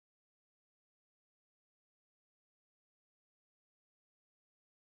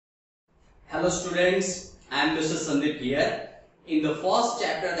Hello students, I am Mr. Sandeep here. In the first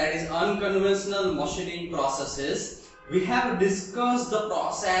chapter, that is unconventional machining processes, we have discussed the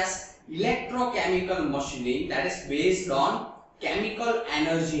process electrochemical machining, that is based on chemical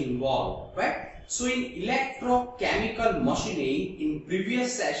energy involved, right? So in electrochemical machining, in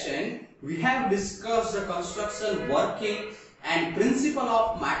previous session, we have discussed the construction, working and principle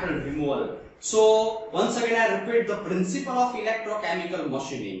of metal removal. So once again I repeat the principle of electrochemical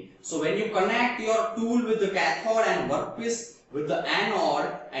machining. So when you connect your tool with the cathode and workpiece with the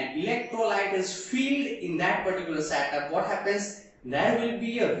anode and electrolyte is filled in that particular setup, what happens? There will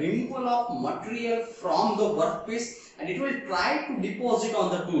be a removal of material from the workpiece and it will try to deposit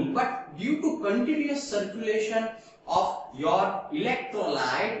on the tool. But due to continuous circulation of your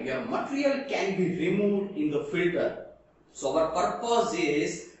electrolyte, your material can be removed in the filter. So our purpose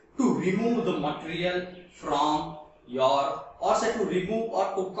is to remove the material from your, or say to remove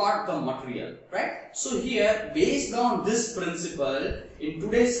or to cut the material, right? So here, based on this principle, in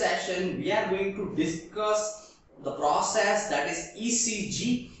today's session we are going to discuss the process that is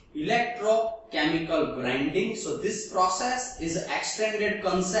ECG, electrochemical grinding. So this process is an extended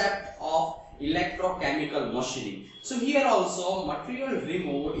concept of electrochemical machining. So here also material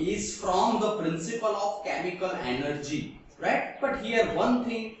removed is from the principle of chemical energy, right? But here one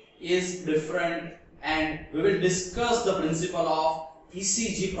thing is different and we will discuss the principle of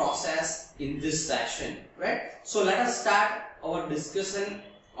ECG process in this session, right? So let us start our discussion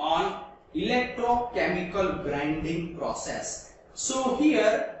on electrochemical grinding process. So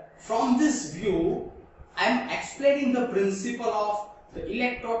here from this view I am explaining the principle of the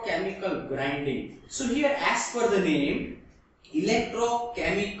electrochemical grinding. So here, as per the name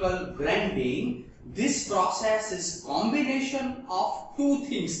electrochemical grinding, this process is combination of two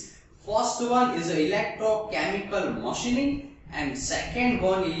things. First one is electrochemical machining and second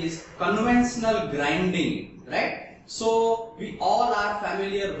one is conventional grinding, right? So we all are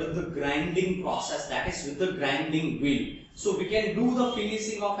familiar with the grinding process, that is with the grinding wheel. So we can do the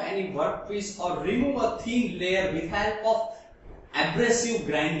finishing of any workpiece or remove a thin layer with help of abrasive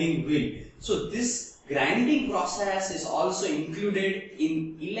grinding wheel. So this grinding process is also included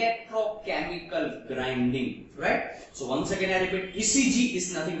in electrochemical grinding, right? So once again I repeat, ECG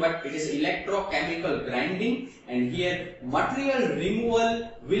is nothing but it is electrochemical grinding, and here material removal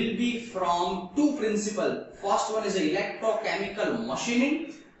will be from two principles. First one is electrochemical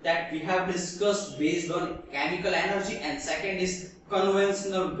machining that we have discussed based on chemical energy, and second is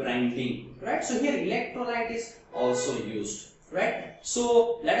conventional grinding, right? So here electrolyte is also used, right?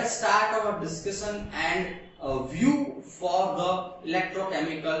 So let us start our discussion and view for the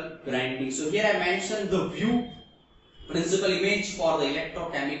electrochemical grinding. So here I mentioned the view principal image for the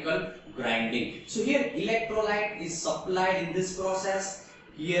electrochemical grinding. So here electrolyte is supplied in this process.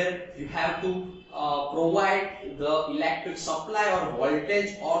 Here you have to provide the electric supply or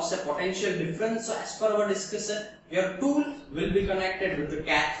voltage or say potential difference. So as per our discussion, your tool will be connected with the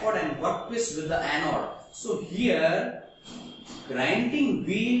cathode and workpiece with the anode. So here grinding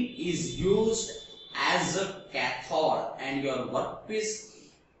wheel is used as a cathode and your workpiece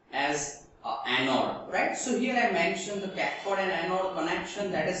as anode, right? So here I mentioned the cathode and anode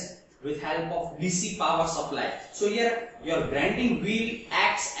connection, that is with help of DC power supply. So here your grinding wheel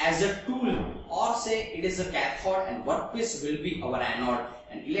acts as a tool, or say it is a cathode and workpiece will be our anode,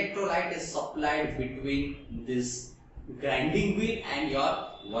 and electrolyte is supplied between this grinding wheel and your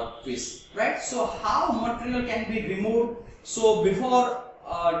workpiece, right? So how material can be removed? So before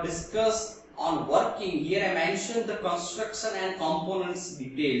discuss on working, here I mentioned the construction and components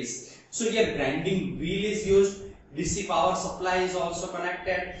details. So here grinding wheel is used, DC power supply is also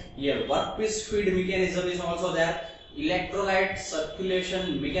connected, here workpiece feed mechanism is also there, electrolyte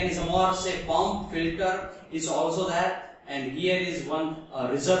circulation mechanism or say pump filter is also there, and here is one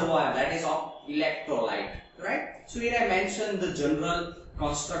reservoir that is of electrolyte, right? So here I mentioned the general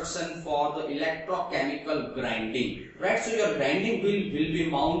construction for the electrochemical grinding, right? So your grinding wheel will be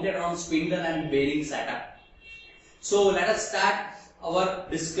mounted on spindle and bearing setup. So let us start our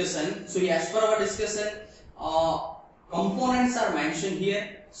discussion. So as per our discussion, components are mentioned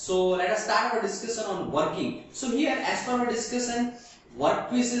here. So let us start our discussion on working. So here as per our discussion,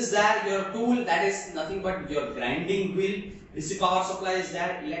 workpiece is there, your tool that is nothing but your grinding wheel, DC power supply is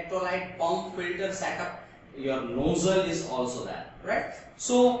there, electrolyte, pump, filter setup, your nozzle is also there, right?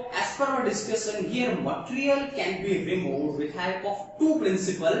 So as per our discussion here, material can be removed with help of two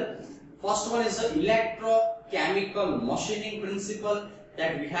principles. First one is the electrochemical machining principle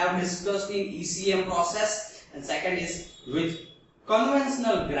that we have discussed in ECM process, and second is with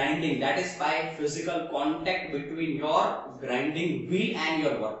conventional grinding, that is by physical contact between your grinding wheel and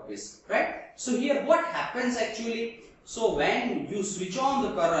your workpiece, right? So here what happens actually? So when you switch on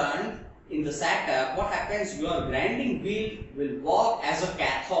the current in the setup, what happens? Your grinding wheel will work as a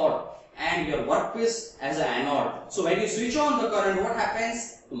cathode and your workpiece as an anode. So when you switch on the current, what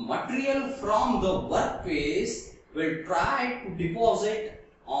happens? The material from the workpiece will try to deposit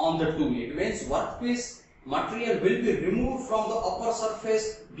on the tool. It means workpiece material will be removed from the upper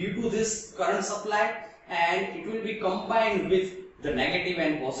surface due to this current supply, and it will be combined with the negative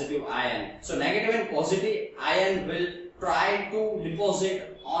and positive ion. So negative and positive ion will try to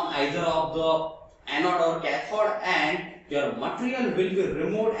deposit on either of the anode or cathode, and your material will be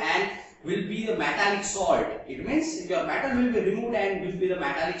removed and will be the metallic salt. It means your metal will be removed and will be the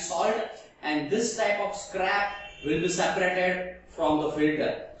metallic salt, and this type of scrap will be separated from the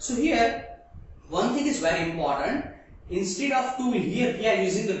filter. So here one thing is very important. Instead of tool, here we are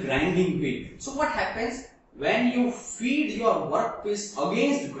using the grinding wheel. So what happens when you feed your workpiece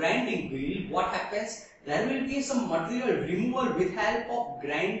against grinding wheel? What happens? There will be some material removal with help of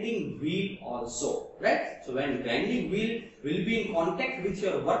grinding wheel also, right? So when grinding wheel will be in contact with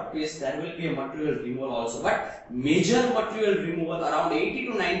your workpiece, there will be a material removal also. But major material removal, around 80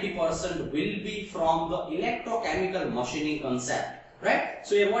 to 90% will be from the electrochemical machining concept, right?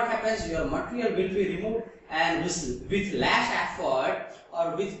 So here what happens? Your material will be removed, and with less effort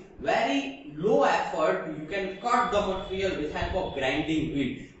or with very low effort, you can cut the material with help of grinding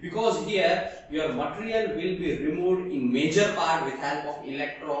wheel, because here your material will be removed in major part with help of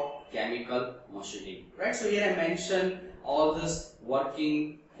electrochemical machining, right? So here I mentioned all this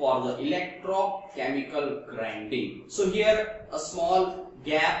working for the electrochemical grinding. So here a small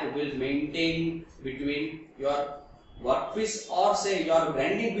gap will maintain between your workpiece, or say your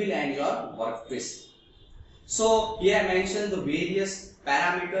grinding wheel and your workpiece. So here I mentioned the various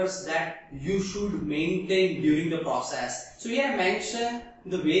parameters that you should maintain during the process. So here I mentioned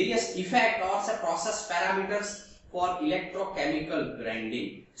the various effect or say process parameters for electrochemical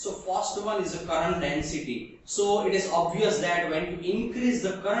grinding. So first one is the current density. So it is obvious that when you increase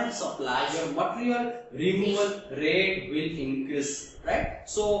the current supply, your material removal rate will increase, right?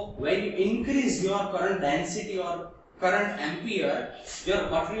 So when you increase your current density or current ampere, your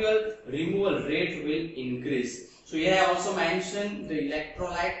material removal rate will increase. So here I also mentioned the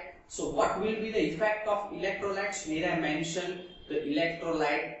electrolyte. So what will be the effect of electrolytes? Here I mentioned the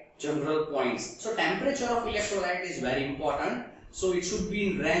electrolyte general points. So temperature of electrolyte is very important. So it should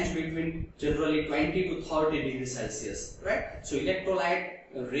be in range between generally 20 to 30 degrees Celsius, right? So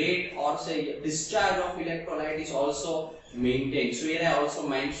electrolyte rate or say discharge of electrolyte is also maintained. So here I also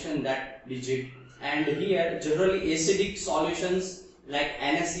mentioned that digit. And here generally acidic solutions like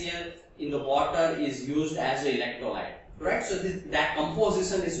NaCl in the water is used as an electrolyte, right? So that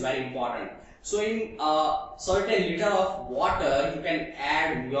composition is very important. So in a certain liter of water, you can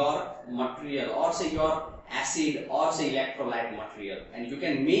add your material or say your acid or say electrolyte material, and you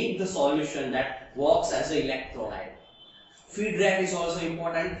can make the solution that works as an electrolyte. Feed rate is also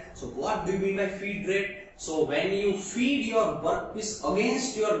important. So what do you mean by feed rate? So when you feed your workpiece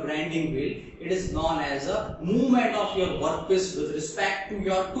against your grinding wheel, it is known as a movement of your workpiece with respect to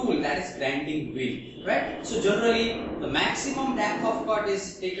your tool, that is grinding wheel, right? So generally the maximum depth of cut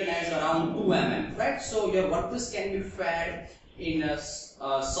is taken as around 2 mm, right? So your workpiece can be fed in a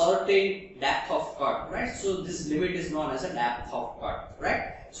certain depth of cut, right? So this limit is known as a depth of cut,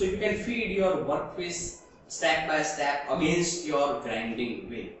 right? So you can feed your workpiece step by step against your grinding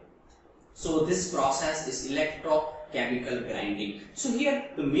wheel. So this process is electrochemical grinding. So here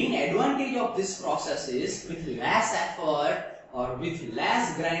the main advantage of this process is with less effort or with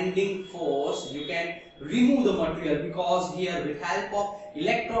less grinding force, you can remove the material, because here with help of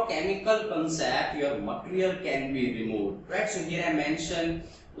electrochemical concept, your material can be removed, right? So here I mentioned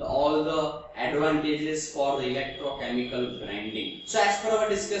all the advantages for the electrochemical grinding. So as per our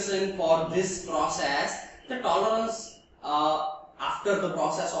discussion for this process, the tolerance after the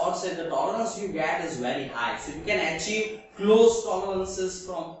process, or say the tolerance you get is very high. So you can achieve close tolerances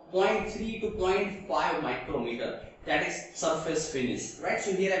from 0.3 to 0.5 micrometer, that is surface finish, right?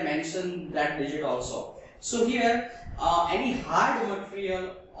 So here I mentioned that digit also. So here any hard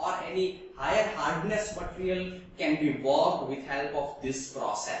material or any higher hardness material can be worked with help of this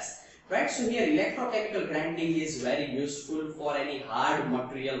process, right? So here electrochemical grinding is very useful for any hard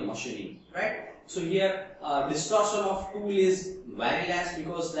material machining, right? So here distortion of tool is very less,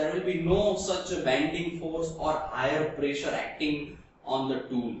 because there will be no such a bending force or higher pressure acting on the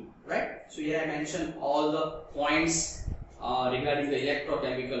tool, right? So here I mentioned all the points regarding the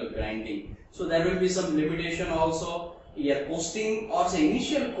electrochemical grinding. So there will be some limitation also, your costing or the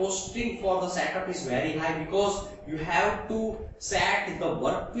initial costing for the setup is very high, because you have to set the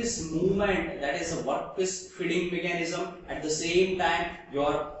workpiece movement, that is a workpiece feeding mechanism. At the same time,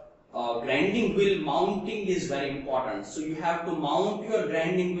 your grinding wheel mounting is very important. So you have to mount your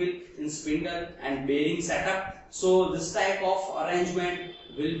grinding wheel in spindle and bearing setup. So this type of arrangement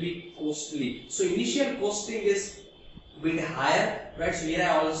will be costly. So initial costing is bit higher, right? So here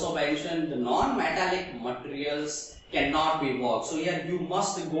I also mentioned the non-metallic materials cannot be worked. So here you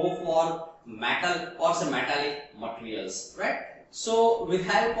must go for metal or some metallic materials, right? So with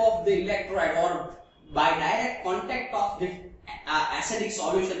help of the electrolyte or by direct contact of the acidic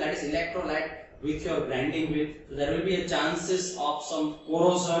solution, that is electrolyte, with your grinding wheel, so there will be a chances of some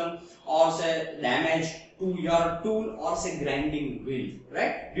corrosion or say damage to your tool or say grinding wheel,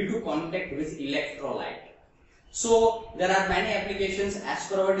 right, due to contact with electrolyte. So there are many applications as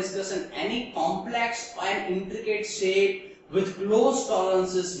per our discussion. Any complex and intricate shape with close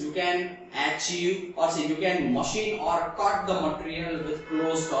tolerances you can achieve, or say you can machine or cut the material with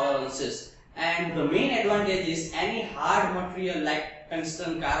close tolerances. And the main advantage is any hard material like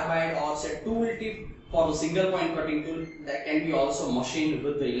tungsten carbide or say tool tip for the single point cutting tool, that can be also machined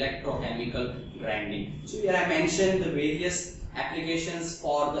with the electrochemical grinding. So here I mentioned the various applications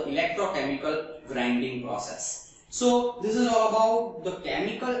for the electrochemical grinding process. So this is all about the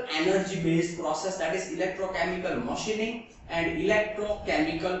chemical energy based process, that is electrochemical machining and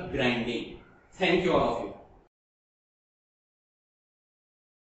electrochemical grinding. Thank you all of you.